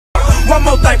one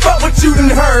more thing, fuck what you done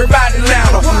heard about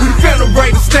Atlanta. We finna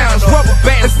break the standards, rubber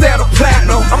band instead of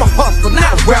platinum. I'm a hustler,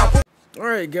 not a rapper.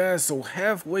 Alright guys, so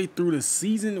halfway through the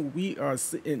season, we are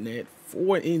sitting at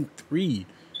 4-3.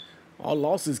 Our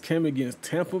losses came against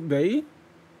Tampa Bay,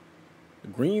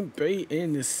 Green Bay,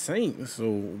 and the Saints. So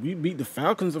we beat the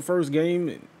Falcons the first game,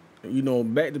 and, you know,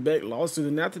 back-to-back losses,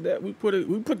 and after that we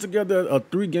put together a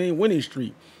 3-game winning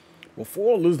streak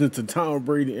before losing to Tom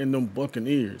Brady and them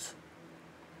Buccaneers.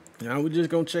 Now we're just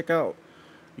gonna check out,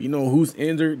 you know, who's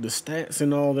injured, the stats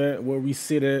and all that, where we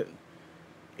sit at.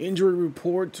 Injury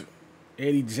report: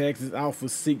 Eddie Jackson's out for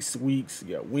 6 weeks.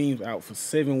 You got Williams out for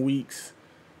 7 weeks.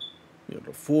 You know,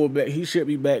 the fullback, he should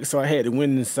be back. So I had to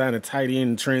win inside a tight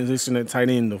end, transition that tight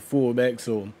end to fullback.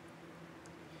 So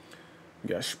you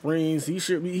got Springs.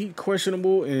 He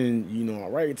questionable, and you know, our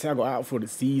right tackle out for the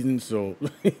season. So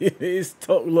it's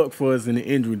tough luck for us in the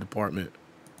injury department.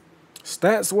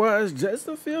 Stats wise,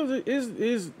 Justin Fields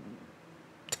is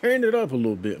tearing it up a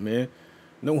little bit, man.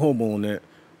 No homo on that.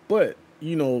 But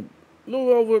you know, a little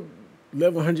over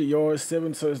 1,100 yards,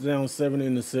 7 touchdowns, 7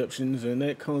 interceptions, and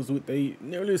that comes with a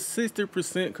nearly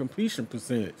 60% completion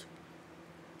percentage.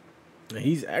 And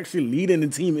he's actually leading the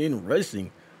team in rushing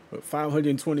with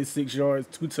 526 yards,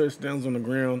 2 touchdowns on the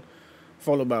ground,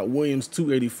 followed by Williams,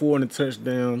 284 and a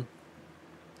touchdown.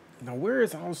 Now, where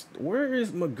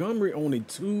is Montgomery on the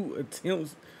 2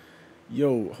 attempts?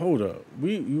 Yo, hold up.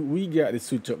 We got to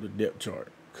switch up the depth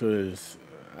chart, because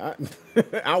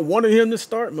I wanted him to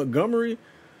start Montgomery.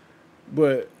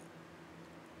 But,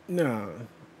 nah,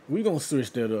 we gonna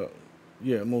switch that up.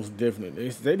 Yeah, most definitely.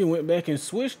 They done went back and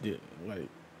switched it. Like,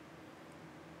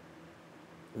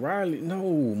 Riley, no,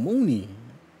 Mooney.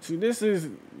 See, this is,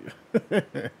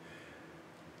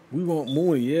 we want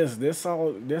Mooney. Yes, that's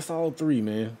all 3,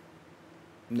 man.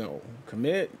 No,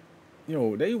 Komet, you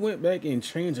know, they went back and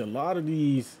changed a lot of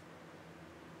these.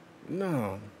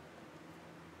 No.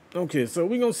 Okay, so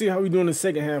we gonna see how we do in the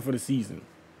second half of the season.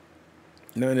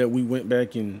 Now that we went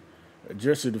back and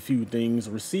adjusted a few things.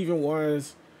 Receiving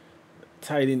wise,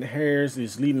 tight end Harris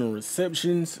is leading in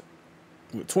receptions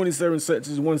with 27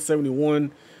 receptions,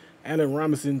 171. Allen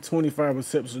Robinson, 25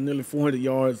 receptions, nearly 400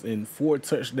 yards and 4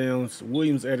 touchdowns.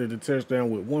 Williams added a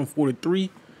touchdown with 143.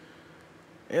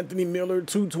 Anthony Miller,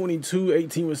 222,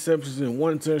 18 receptions and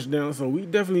 1 touchdown. So we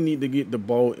definitely need to get the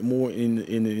ball more in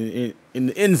the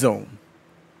end zone.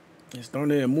 And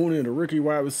starting at Mooney, the rookie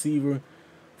wide receiver,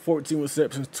 14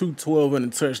 receptions, 212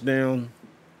 and a touchdown.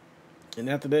 And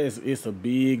after that, it's a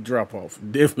big drop-off.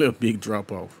 Definitely a big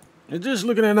drop-off. And just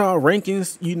looking at our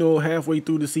rankings, you know, halfway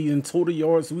through the season, total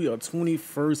yards, we are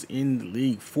 21st in the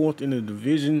league, 4th in the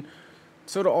division.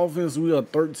 Total offense, we are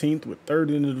 13th with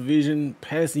 3rd in the division.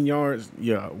 Passing yards,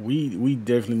 yeah, we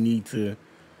definitely need to.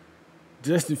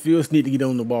 Justin Fields need to get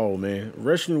on the ball, man.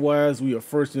 Rushing-wise, we are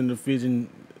 1st in the division,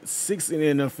 6th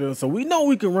in the NFL. So we know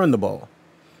we can run the ball.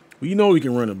 We know we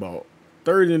can run the ball.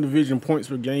 3rd in division points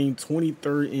per game,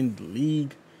 23rd in the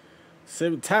league.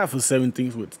 Tied for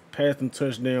 17th with passing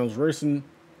touchdowns. Rushing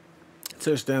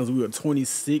touchdowns, we are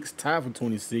 26th, tied for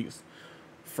 26th.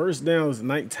 First downs,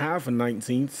 tied for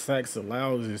 19th. Sacks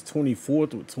allowed is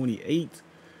 24th with 28.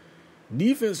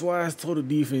 Defense-wise, total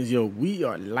defense, yo, we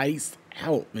are lights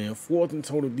out, man. 4th in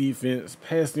total defense.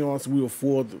 Passing yards, we are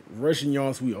 4th. Rushing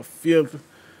yards, we are 5th.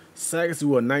 Sacks,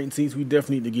 we are 19th. We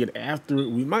definitely need to get after it.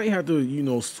 We might have to, you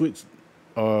know, switch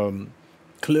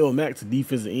Khalil Mack to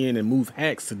defensive end and move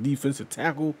Hacks to defensive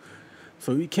tackle,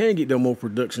 so we can get them more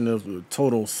production of the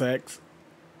total sacks.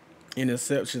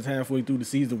 Interceptions halfway through the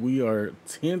season, we are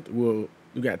 10th. Well,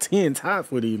 we got 10 tied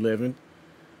for the 11th.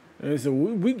 And so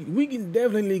we can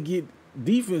definitely get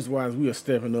defense-wise, we are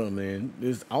stepping up, man.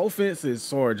 This offense is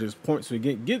sorry, just points to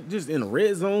get just in the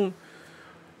red zone.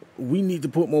 We need to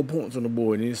put more points on the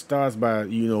board, and it starts by,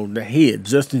 you know, the head,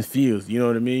 Justin Fields. You know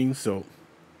what I mean? So,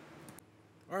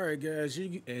 all right, guys,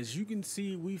 as you can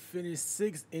see, we finished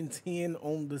 6-10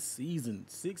 on the season.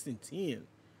 6-10.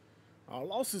 Our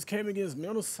losses came against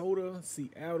Minnesota,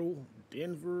 Seattle,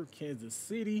 Denver, Kansas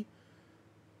City,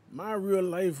 my real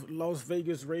life Las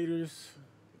Vegas Raiders,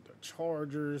 the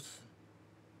Chargers,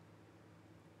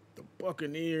 the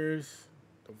Buccaneers,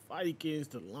 the Vikings,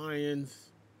 the Lions,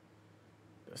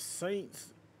 the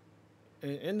Saints,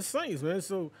 and the Saints, man.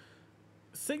 So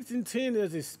 6-10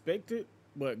 as expected,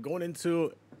 but going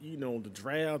into, you know, the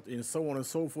draft and so on and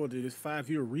so forth, this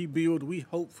 5-year rebuild, we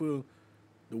hope for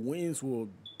the wins will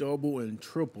double and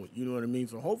triple. You know what I mean?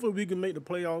 So hopefully we can make the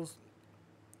playoffs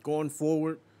going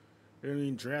forward. I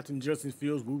mean, drafting Justin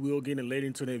Fields, we will get it later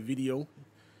into that video.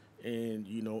 And,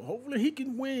 you know, hopefully he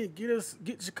can win,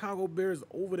 get Chicago Bears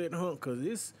over that hump, because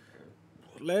this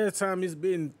last time it's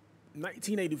been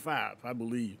 1985, I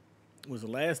believe, was the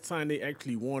last time they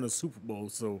actually won a Super Bowl.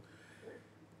 So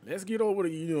let's get over the,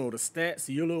 the stats,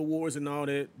 the Yellow Awards and all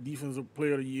that, Defensive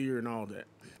Player of the Year and all that.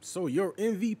 So your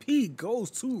MVP goes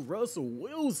to Russell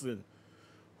Wilson,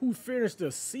 who finished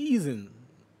the season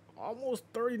almost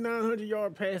 3,900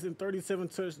 yard passing, 37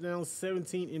 touchdowns,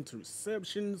 17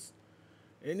 interceptions.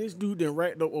 And this dude then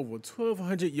racked up over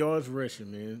 1,200 yards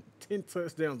rushing, man. 10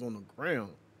 touchdowns on the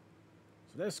ground.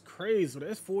 So that's crazy. So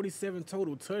that's 47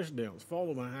 total touchdowns.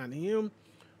 Followed behind him,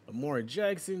 Lamar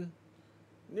Jackson,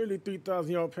 nearly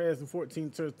 3,000 yard passing,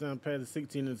 14 touchdown passes,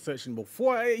 16 interceptions.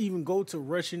 Before I even go to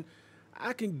rushing,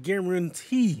 I can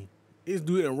guarantee this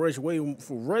dude and rush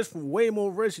for way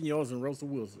more rushing yards than Russell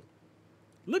Wilson.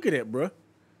 Look at that, bruh.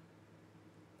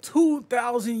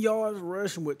 2,000 yards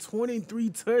rushing with 23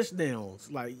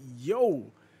 touchdowns. Like,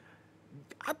 yo,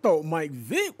 I thought Mike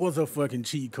Vick was a fucking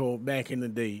cheat code back in the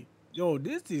day. Yo,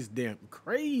 this is damn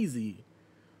crazy.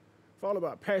 Followed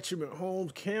by Patrick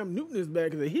Mahomes. Cam Newton is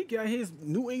back. He got his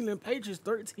New England Patriots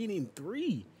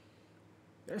 13-3.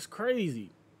 That's crazy.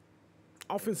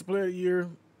 Offensive Player of the Year,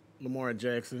 Lamar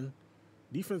Jackson.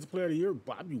 Defensive Player of the Year,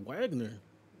 Bobby Wagner.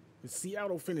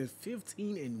 Seattle finished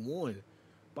 15-1.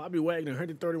 Bobby Wagner,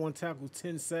 131 tackles,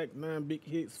 10 sacks, 9 big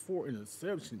hits, 4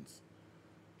 interceptions.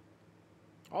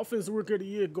 Offensive Rookie of the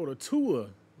Year go to Tua,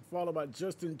 followed by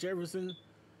Justin Jefferson,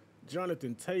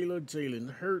 Jonathan Taylor,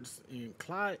 Jalen Hurts, and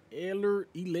Clyde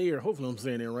Elaire. Hopefully I'm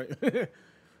saying that right.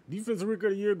 Defensive Rookie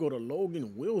of the Year go to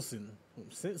Logan Wilson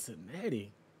from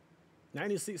Cincinnati.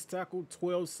 96 tackles,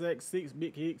 12 sacks, 6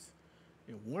 big hits,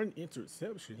 and 1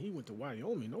 interception. He went to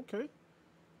Wyoming. Okay.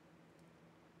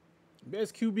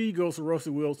 Best QB goes to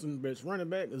Russell Wilson. Best running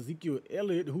back, Ezekiel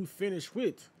Elliott, who finished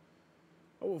with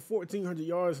over 1,400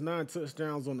 yards, 9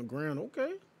 touchdowns on the ground.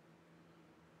 Okay.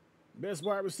 Best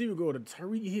wide receiver go to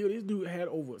Tyreek Hill. This dude had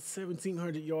over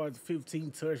 1,700 yards,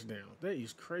 15 touchdowns. That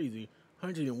is crazy.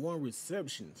 101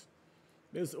 receptions.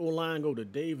 Best O-line go to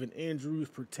David Andrews,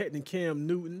 protecting Cam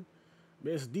Newton.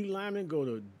 Best D lineman go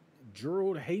to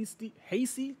Gerald Hasty.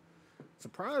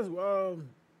 Surprised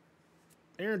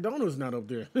Aaron Donald's not up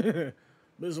there.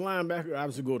 Best linebacker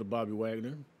obviously go to Bobby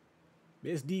Wagner.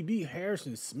 Best DB,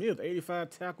 Harrison Smith, 85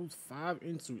 tackles, 5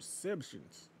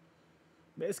 interceptions.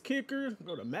 Best kicker,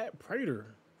 go to Matt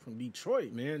Prater from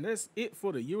Detroit, man. That's it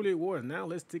for the yearly award. Now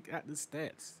let's take out the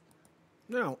stats.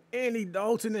 Now, Andy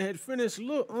Dalton had finished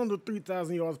under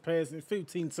 3,000 yards passing,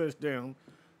 15 touchdowns,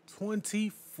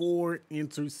 24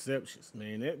 interceptions,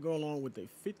 man. That go along with a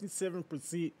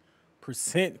 57%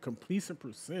 completion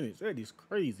percentage. That is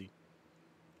crazy.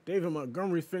 David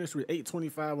Montgomery finished with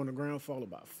 825 on the ground,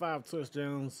 followed by 5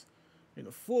 touchdowns. And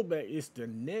the fullback is the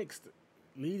next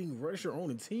leading rusher on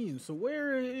the team. So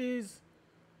where is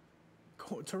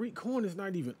Tariq Cohen? Is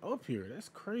not even up here. That's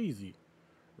crazy.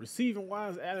 Receiving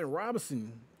wise, Allen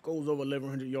Robinson goes over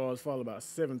 1,100 yards, followed by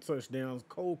 7 touchdowns.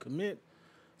 Cole Kmet,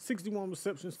 61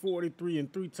 receptions, 43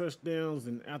 and 3 touchdowns.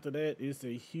 And after that, it's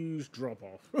a huge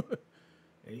drop-off.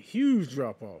 A huge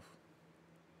drop-off.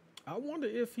 I wonder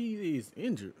if he is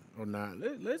injured or not.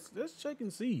 Let's check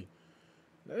and see.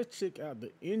 Let's check out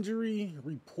the injury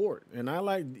report. And I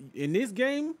like, in this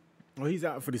game, he's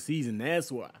out for the season.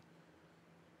 That's why.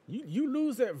 You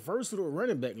lose that versatile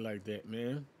running back like that,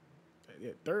 man.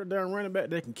 That third down running back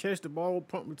that can catch the ball,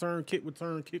 pump return,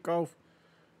 kick off.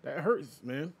 That hurts,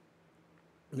 man.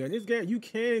 Now, in this game, you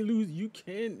can lose. You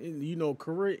can,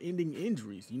 career-ending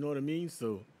injuries. You know what I mean?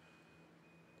 So,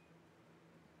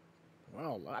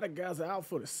 wow, a lot of guys are out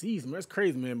for the season. That's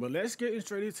crazy, man. But let's get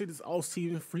straight into this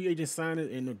off-season free agent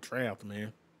signing and the draft,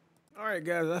 man. All right,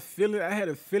 guys, I had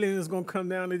a feeling it's going to come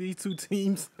down to these two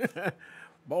teams.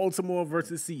 Baltimore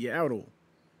versus Seattle.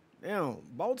 Now,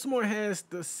 Baltimore has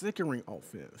the second-ring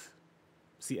offense.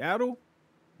 Seattle,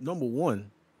 number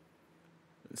 1.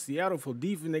 Seattle for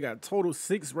defense, they got total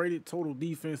 6 rated total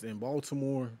defense, and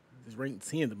Baltimore is ranked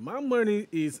 10th. My money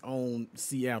is on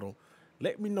Seattle.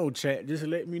 Let me know, chat. Just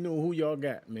let me know who y'all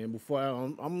got, man. Before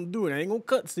I'm gonna do it, I ain't gonna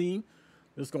cut scene.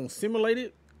 Just gonna simulate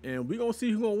it, and we gonna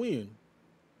see who's gonna win.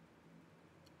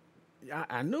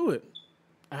 I knew it.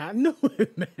 I knew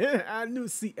it, man. I knew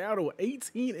Seattle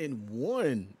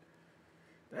 18-1.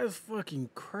 That's fucking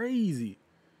crazy.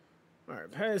 All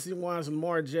right, passing wise,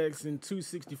 Lamar Jackson,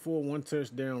 264, 1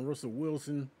 touchdown. Russell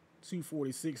Wilson,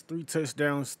 246, 3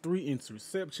 touchdowns, 3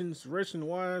 interceptions. Rushing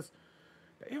wise,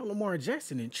 they held Lamar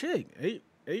Jackson in check. 8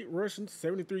 rushing,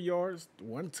 73 yards,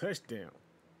 1 touchdown.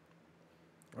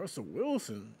 Russell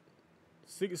Wilson,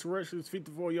 6 rushes,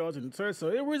 54 yards in the touch. So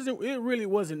it really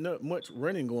wasn't much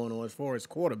running going on as far as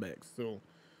quarterbacks. So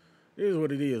it is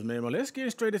what it is, man. But let's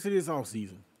get straight into this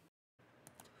offseason.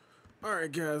 All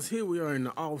right, guys, here we are in the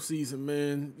offseason,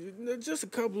 man. Just a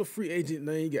couple of free agent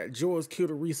names. You got George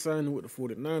Kittle re-signing with the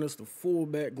 49ers, the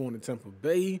fullback going to Tampa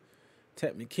Bay,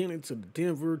 Tat McKinnon to the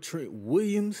Denver, Trent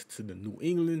Williams to the New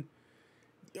England.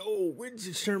 Yo,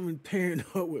 Richard Sherman pairing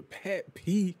up with Pat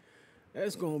P.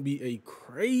 That's going to be a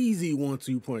crazy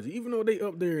 1-2 punch, even though they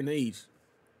up there in age.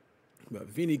 But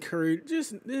Vinny Curry,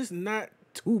 just not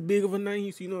too big of a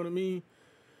name, you know what I mean?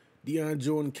 Deion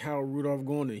Jordan, Kyle Rudolph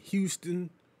going to Houston.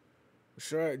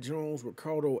 Rashad Jones,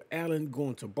 Ricardo Allen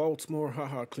going to Baltimore.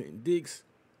 Clinton Dix.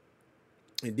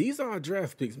 And these are our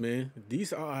draft picks, man.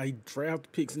 These are our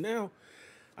draft picks. Now,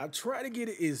 I try to get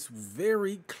it as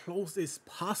very close as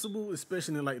possible,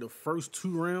 especially in like the first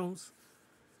 2 rounds.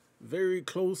 Very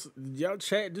close. Y'all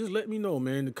chat, just let me know,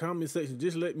 man. The comment section,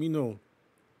 just let me know.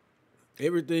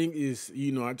 Everything is,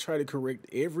 I try to correct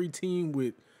every team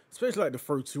with, especially like the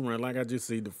first 2 rounds. Like I just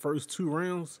said, the first 2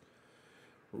 rounds.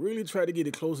 Really try to get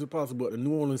it close as possible. But the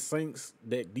New Orleans Saints,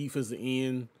 that defensive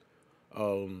end,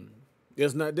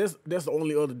 that's the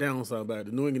only other downside about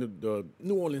it. The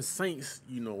New Orleans Saints,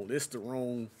 that's the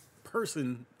wrong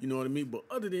person, you know what I mean? But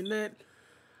other than that,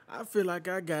 I feel like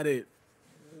I got it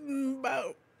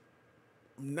about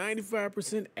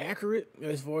 95% accurate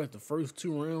as far as the first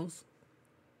 2 rounds.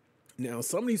 Now,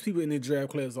 some of these people in the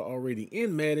draft class are already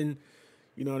in Madden,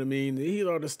 you know what I mean?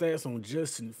 Here are the stats on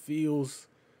Justin Fields.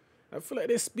 I feel like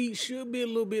that speed should be a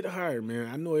little bit higher, man.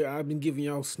 I know I've been giving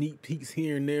y'all sneak peeks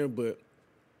here and there, but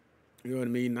you know what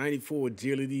I mean? 94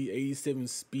 agility, 87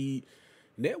 speed.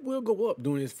 And that will go up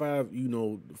during this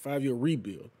 5-year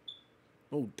rebuild.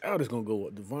 No doubt it's going to go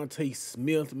up. Devontae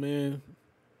Smith, man.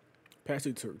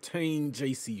 Patrick Surtain,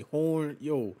 J.C. Horn.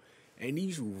 Yo, and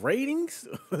these ratings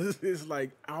is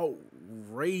like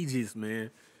outrageous,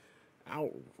 man.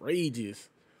 Outrageous.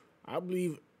 I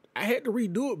believe I had to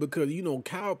redo it because,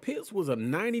 Kyle Pitts was a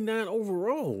 99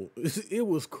 overall. It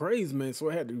was crazy, man. So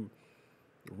I had to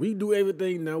redo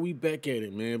everything. Now we back at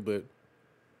it, man. But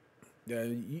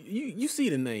you see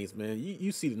the names, man.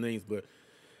 You see the names. But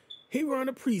here we're on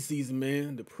the preseason,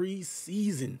 man. The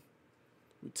preseason.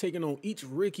 We're taking on each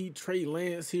rookie. Trey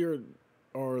Lance, here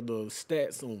are the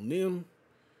stats on them.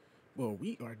 Well,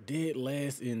 we are dead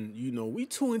last in, we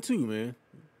 2-2, man.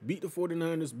 Beat the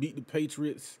 49ers, beat the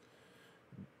Patriots.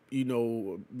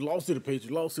 Lost to the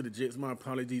Patriots, lost to the Jets, my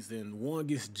apologies, and won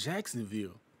against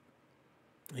Jacksonville.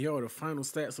 Here are the final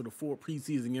stats of the 4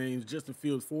 preseason games. Justin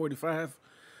Fields, 45,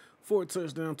 4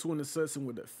 touchdowns, 2 interceptions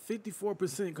with a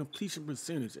 54% completion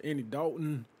percentage. Andy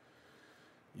Dalton,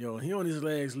 he on his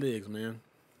legs, man.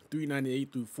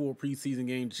 398 through 4 preseason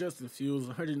games. Justin Fields,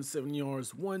 107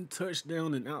 yards, 1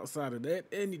 touchdown, and outside of that,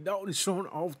 Andy Dalton showing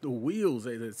off the wheels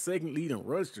as the second leading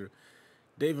rusher.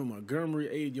 David Montgomery,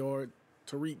 8 yards.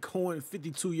 Tariq Cohen,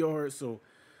 52 yards. So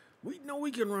we know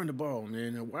we can run the ball,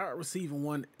 man. And wide receiver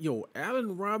 1,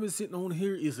 Allen Robinson on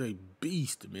here is a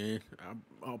beast, man.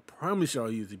 I promise y'all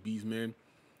he is a beast, man.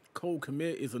 Cole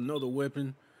Kmet is another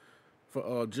weapon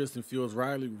for Justin Fields.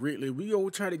 Riley Ridley, we all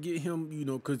try to get him,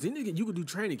 because then you can do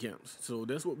training camps. So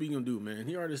that's what we gonna do, man.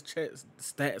 Here are the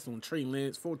stats on Trey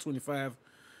Lance: 425,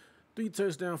 3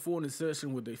 touchdowns, 4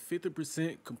 interceptions with a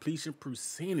 50% completion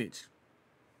percentage.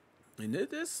 And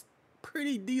that's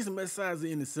pretty decent by size of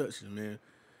interception, man.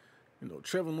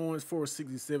 Trevor Lawrence,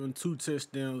 467, 2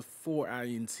 touchdowns, 4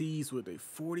 INTs with a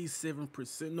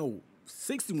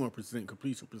 61%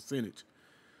 completion percentage.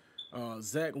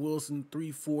 Zach Wilson,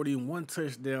 340, 1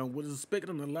 touchdown. Was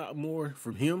expecting a lot more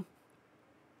from him.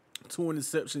 2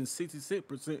 interceptions,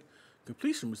 66%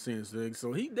 completion percentage.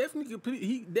 So he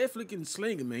definitely can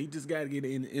sling it, man. He just got to get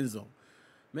it in the end zone.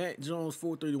 Matt Jones,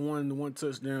 431, 1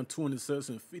 touchdown, 2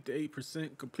 interceptions,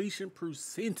 58% completion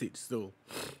percentage. So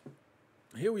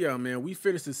here we are, man. We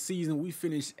finished the season. We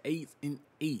finished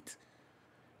 8-8.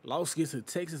 Lost against the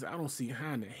Texans. I don't see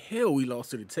how in the hell we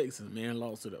lost to the Texans, man.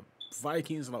 Lost to the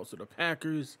Vikings, lost to the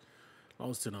Packers,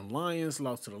 lost to the Lions,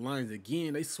 lost to the Lions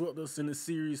again. They swept us in the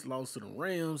series. Lost to the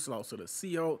Rams, lost to the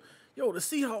Seahawks. Yo, the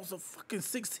Seahawks are fucking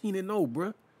 16-0,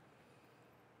 bruh.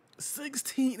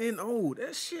 16-0.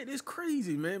 That shit is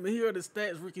crazy, man. But here are the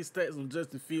stats, rookie stats on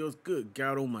Justin Fields. Good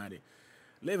God almighty.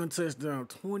 11 touchdowns,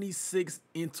 26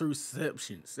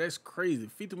 interceptions. That's crazy.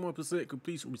 51%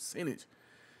 completion percentage.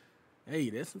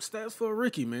 Hey, that's some stats for a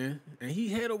rookie, man. And he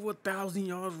had over 1,000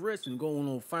 yards rushing, going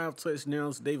on 5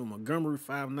 touchdowns. David Montgomery,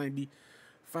 590,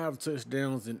 5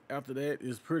 touchdowns. And after that,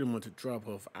 it's pretty much a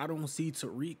drop-off. I don't see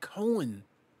Tariq Cohen.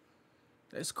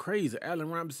 That's crazy. Allen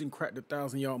Robinson cracked the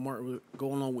 1,000-yard mark,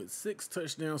 going on with 6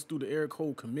 touchdowns through the air.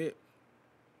 Cole Kmet,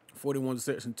 41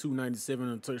 receptions, 297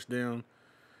 and a touchdown.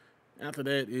 After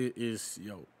that, it is,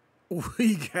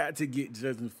 We got to get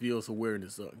Justin Fields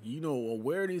awareness up. You know,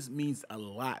 awareness means a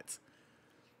lot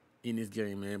in this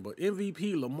game, man. But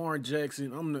MVP Lamar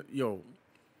Jackson,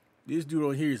 this dude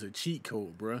on here is a cheat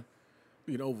code, bruh.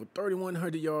 You know, over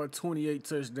 3,100 yards, 28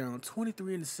 touchdowns,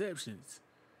 23 interceptions.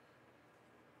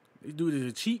 This dude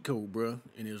is a cheat code, bruh.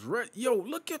 And his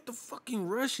look at the fucking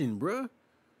rushing, bruh.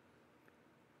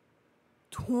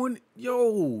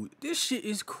 This shit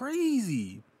is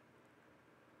crazy.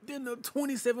 Then the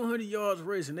 2,700 yards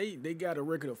racing. They got a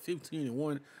record of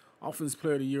 15-1. Offense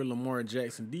Player of the Year, Lamar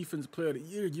Jackson. Defense Player of the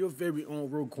Year, your very own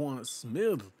Roquan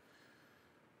Smith.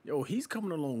 He's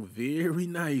coming along very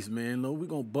nice, man. We're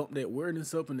going to bump that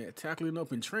awareness up and that tackling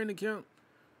up in training camp.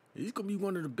 He's going to be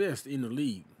one of the best in the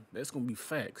league. That's going to be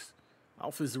facts.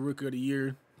 Offensive Rookie of the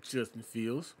Year, Justin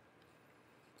Fields.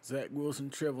 Zach Wilson,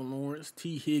 Trevor Lawrence,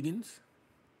 T. Higgins.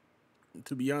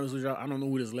 To be honest with y'all, I don't know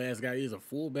who this last guy is. A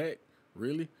fullback?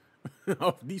 Really?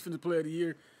 Defensive Player of the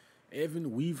Year,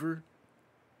 Evan Weaver.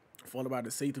 Followed by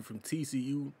the safety from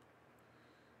TCU.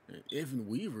 And Evan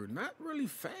Weaver, not really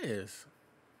fast.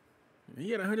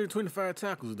 He had 125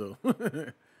 tackles, though.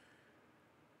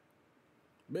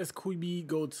 Best QB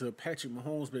go to Patrick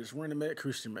Mahomes. Best running back,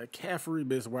 Christian McCaffrey.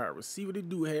 Best wide receiver. The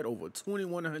dude had over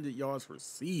 2,100 yards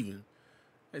receiving.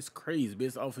 That's crazy.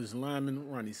 Best offensive lineman,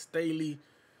 Ronnie Staley.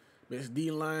 Best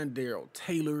D-line, Darrell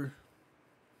Taylor.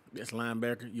 Best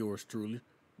linebacker, yours truly.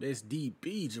 Best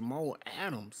DB, Jamal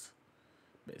Adams.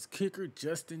 Best kicker,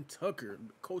 Justin Tucker.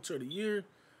 Coach of the Year.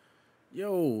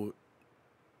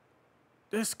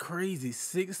 That's crazy.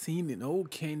 16-0.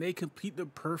 Can they compete the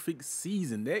perfect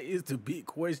season? That is the big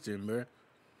question, man.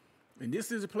 And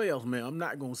this is the playoffs, man. I'm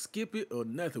not going to skip it or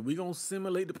nothing. We're going to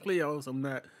simulate the playoffs.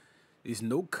 There's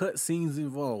no cut scenes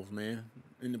involved, man,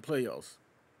 in the playoffs.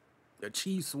 The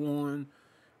Chiefs won.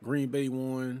 Green Bay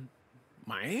won.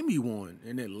 Miami won.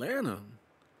 And Atlanta.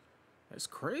 That's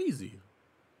crazy.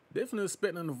 Definitely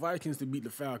expecting the Vikings to beat the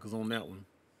Falcons on that one.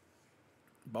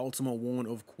 Baltimore won,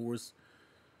 of course.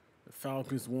 The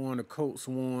Falcons won. The Colts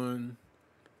won.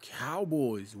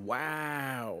 Cowboys.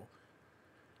 Wow.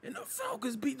 And the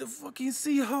Falcons beat the fucking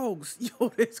Seahawks.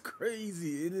 That's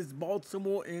crazy. It is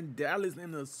Baltimore and Dallas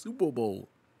in the Super Bowl.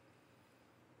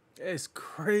 That's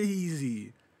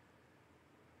crazy.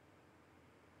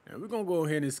 And we're going to go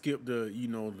ahead and skip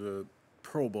the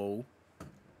Pro Bowl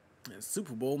and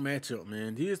Super Bowl matchup,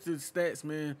 man. Here's the stats,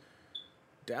 man.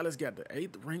 Dallas got the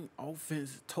 8th ranked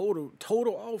offense, total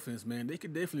offense, man. They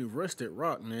could definitely rush that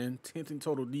rock, man. 10th in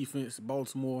total defense.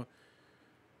 Baltimore,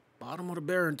 bottom of the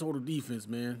barrel in total defense,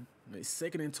 man. They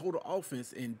 2nd in total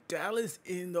offense, and Dallas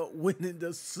ended up winning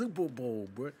the Super Bowl,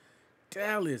 bro.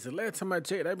 Dallas, the last time I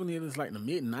checked, I believe it was like in the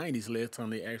mid-90s last time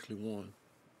they actually won.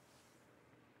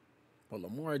 But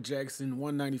Lamar Jackson,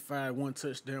 195, 1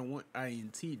 touchdown, 1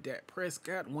 INT. Dak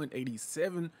Prescott,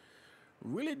 187.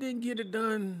 Really didn't get it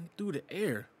done through the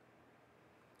air.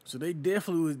 So they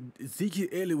definitely Ezekiel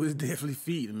Elliott was definitely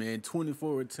feeding, man.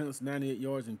 24 attempts, 98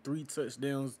 yards, and 3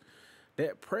 touchdowns.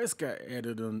 Dak Prescott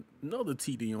added another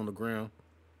TD on the ground.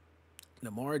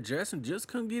 Lamar Jackson just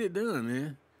couldn't get it done,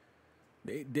 man.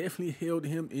 They definitely held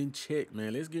him in check,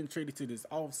 man. Let's get traded to this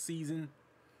offseason.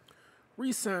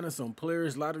 Re-signing some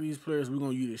players. A lot of these players, we're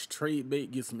going to use this trade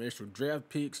bait, get some extra draft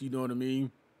picks, you know what I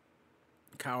mean?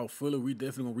 Kyle Fuller, we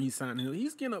definitely going to re-sign him.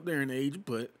 He's getting up there in age,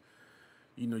 but,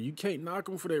 you can't knock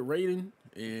him for that rating.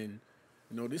 And,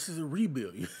 this is a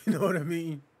rebuild, you know what I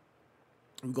mean?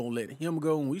 We're going to let him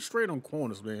go, and we straight on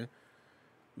corners, man.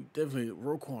 We definitely,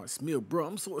 Roquan Smith, bro.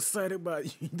 I'm so excited about,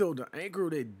 the anchor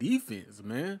of that defense,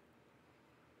 man.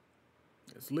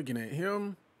 Just looking at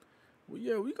him. Well,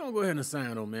 yeah, we're going to go ahead and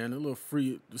sign him, man. A little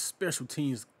free, the special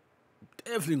teams,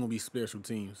 definitely going to be special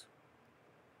teams.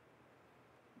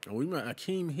 And we might,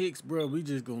 Akeem Hicks, bro, we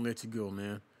just going to let you go,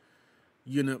 man.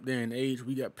 You getting up there in age.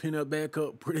 We got pin up back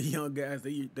up. Pretty young guys.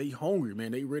 They hungry,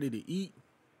 man. They ready to eat.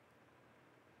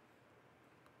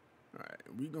 All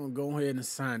right, we're going to go ahead and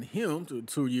sign him to a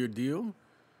 2-year deal.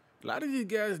 A lot of these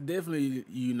guys definitely,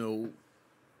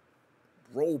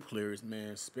 role players,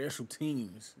 man. Special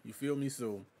teams. You feel me?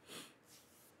 So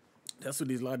that's what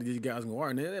a lot of these guys are.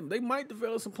 And they might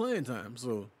develop some playing time.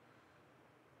 So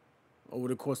over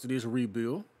the course of this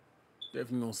rebuild,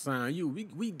 definitely going to sign you.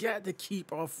 We got to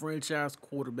keep our franchise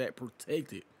quarterback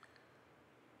protected.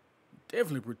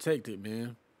 Definitely protected,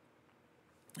 man.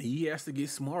 He has to get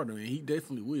smarter, and he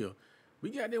definitely will. We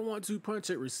got that 1-2 punch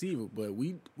at receiver, but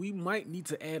we might need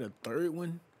to add a third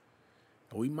one.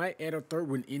 We might add a third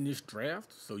one in this draft,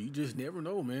 so you just never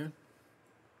know, man.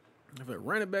 If at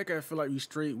running back, I feel like we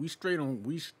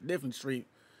definitely straight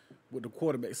with the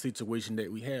quarterback situation that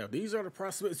we have. These are the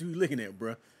prospects we're looking at,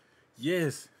 bro.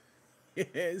 Yes.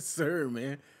 Yes, sir,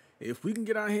 man. If we can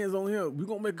get our hands on him, we're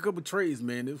gonna make a couple trades,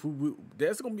 man.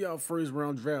 That's gonna be our first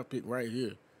round draft pick right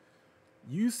here.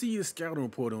 You see the scouting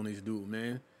report on this dude,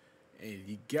 man. And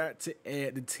you got to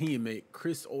add the teammate,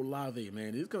 Chris Olave,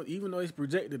 man. Even though he's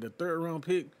projected a 3rd round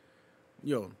pick,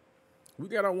 yo, we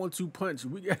got our 1-2 punch.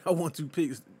 We got our 1-2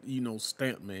 picks,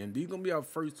 stamped, man. These gonna be our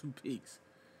first 2 picks.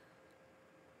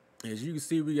 As you can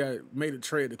see, we made a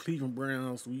trade to Cleveland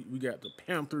Browns. We got the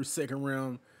Panthers 2nd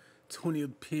round,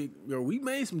 20th pick. Yo, we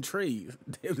made some trades.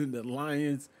 Definitely the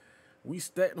Lions. We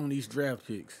stacked on these draft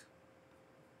picks.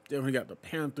 Definitely got the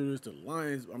Panthers, the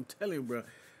Lions. I'm telling you, bro.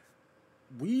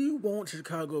 We want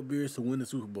Chicago Bears to win the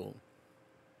Super Bowl.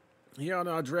 Here are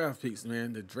our draft picks,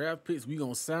 man. The draft picks, we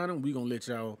going to sign them. We going to let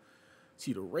y'all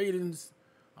see the ratings.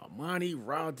 Armani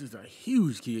Rogers, a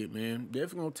huge kid, man.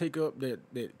 Definitely going to take up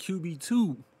that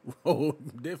QB2 role.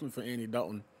 Definitely for Andy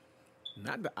Dalton.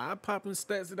 Not the eye-popping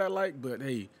stats that I like, but,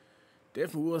 hey,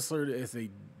 definitely will serve as a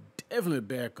definite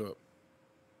backup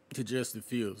to Justin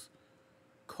Fields.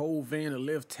 Cole Van, the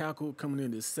left tackle, coming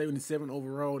in at 77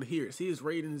 overall. Here's his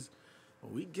ratings.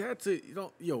 We got to,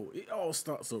 it all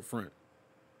starts up front.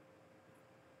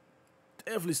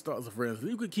 Definitely starts up front. If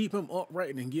you could keep him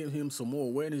upright and give him some more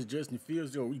awareness, Justin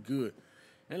Fields, we good.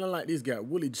 And I like this guy,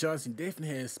 Willie Johnson,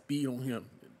 definitely has speed on him.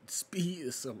 Speed,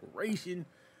 acceleration.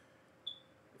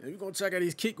 And we're going to check out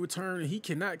his kick return. He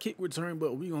cannot kick return,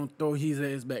 but we're going to throw his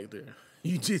ass back there.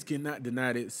 You just cannot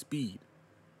deny that speed.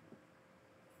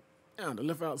 Now, the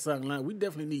left outside line, we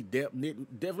definitely need depth.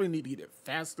 Definitely need to get it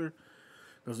faster.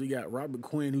 Because we got Robert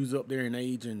Quinn, who's up there in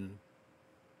age, and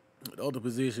the other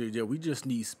positions. Yeah, we just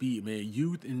need speed, man.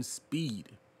 Youth and speed.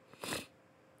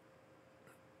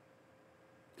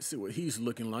 Let's see what he's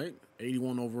looking like.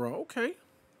 81 overall. Okay.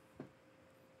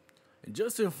 And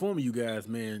just to inform you guys,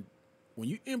 man, when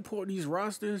you import these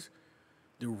rosters,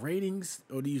 the ratings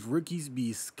of these rookies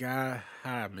be sky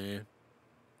high, man.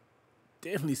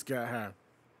 Definitely sky high.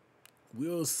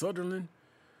 Will Sutherland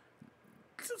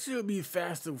should be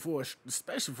faster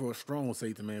especially for a strong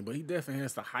safety, man. But he definitely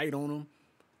has the height on him.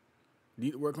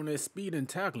 Need to work on that speed and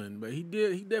tackling, but he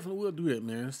definitely will do that,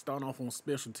 man. Starting off on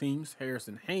special teams,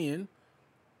 Harrison Hand,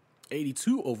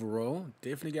 82 overall.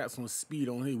 Definitely got some speed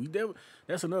on him.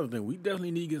 That's another thing. We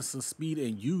definitely need to get some speed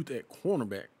and youth at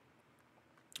cornerback.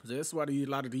 So that's why a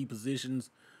lot of these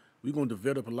positions, we're gonna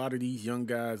develop a lot of these young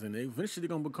guys, and they eventually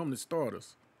gonna become the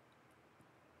starters.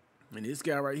 And this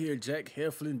guy right here, Jack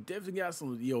Heflin, definitely got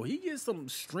some, he gets some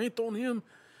strength on him.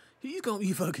 He's going to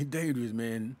be fucking dangerous,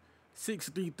 man.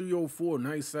 6'3", 304,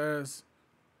 nice size.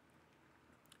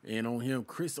 And on him,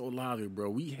 Chris Olave, bro.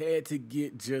 We had to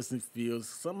get Justin Fields,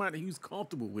 somebody he's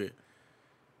comfortable with.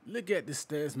 Look at the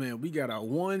stats, man. We got our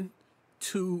 1,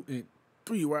 2, and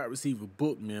 3 wide receiver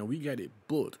booked, man. We got it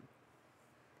booked.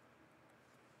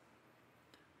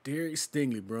 Derek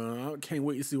Stingley, bro. I can't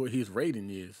wait to see what his rating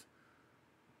is.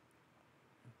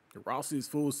 The roster is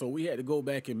full, so we had to go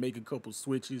back and make a couple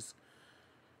switches.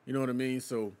 You know what I mean?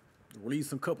 So,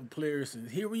 release a couple players, and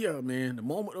here we are, man. The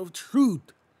moment of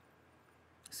truth.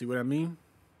 See what I mean?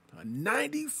 A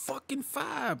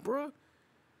 90-fucking-5, bro.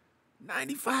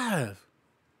 95.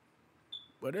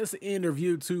 But that's the end of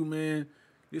review 2, man.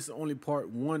 This is only part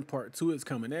 1. Part 2 is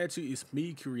coming at you. It's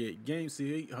me, Create Games.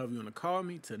 See, however you want to call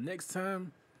me. Till next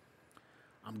time,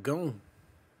 I'm gone.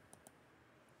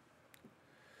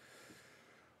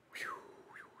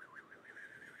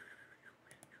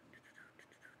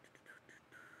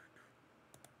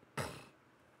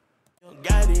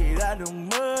 Got it out the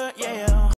mud.